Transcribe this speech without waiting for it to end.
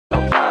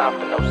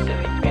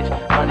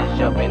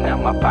jumping out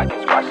my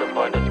pockets, watch a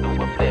bundle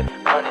do a flip.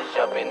 Money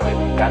jumping with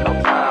me, got no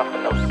time for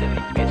no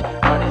silly bitch.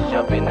 Money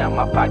jumping out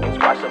my pockets,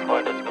 watch a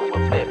bundle do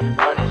a flip.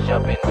 Money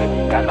jumping with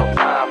me, got no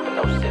time for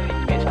no silly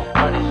bitch.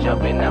 Money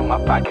jumping out my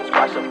pockets,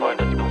 watch a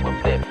bundle do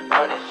a flip.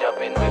 Money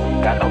jumping with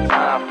me, got no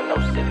time for no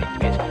silly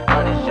bitch.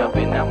 Money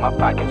jumping out my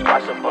pockets,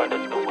 watch a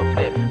bundle do a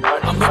flip.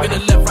 I'm moving the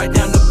left right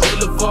down the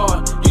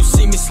boulevard. You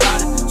see me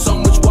sliding, so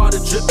much water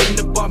dripping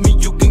above me.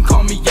 You can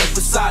call me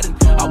Poseidon.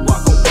 I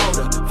walk on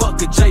water,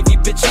 fuck a JV,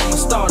 bitch, I'm a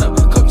starter.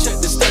 Come check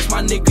the stats,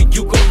 my nigga,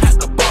 you gon' have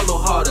to follow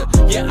harder.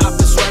 Yeah, I've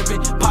been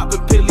swerving,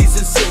 popping pillies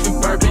and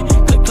sipping bourbon,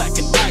 click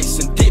clacking dice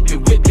and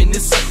dipping, whipping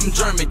this up from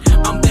German.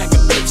 I'm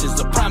bagging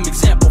bitches, a prime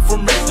example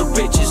from rags to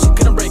riches.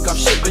 Couldn't break off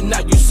shit, but now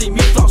you see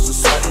me flossing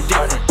something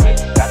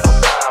different. Got no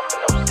time for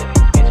no silly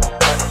bitch.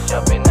 Money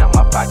jumping out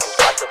my pockets,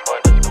 watch a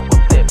bundle do a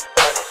flip.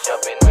 Money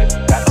jumping with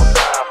me, got no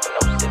time for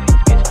no silly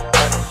bitch.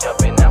 Money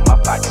jumping out my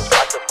pockets,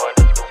 watch a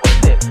bundle do a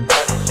flip.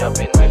 Money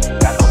jumping with me,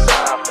 got no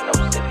time for no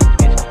silly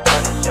bitch.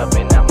 Money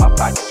jumping out my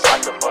pockets,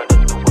 watch a bundle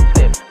do a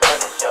flip.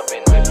 Money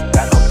jumping with me,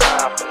 got no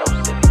time for no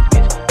silly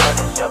bitch.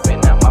 Money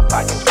jumping out my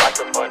pockets, watch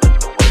a bundle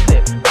do a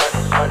flip.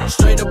 Money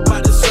straight up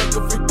out the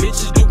circle, free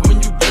bitches do when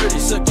you dirty.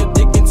 Suck your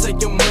dick and take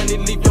your money,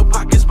 leave your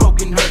pockets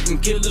broken, hurting.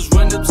 Killers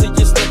run up to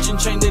your snatch and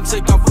chain, then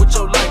take off with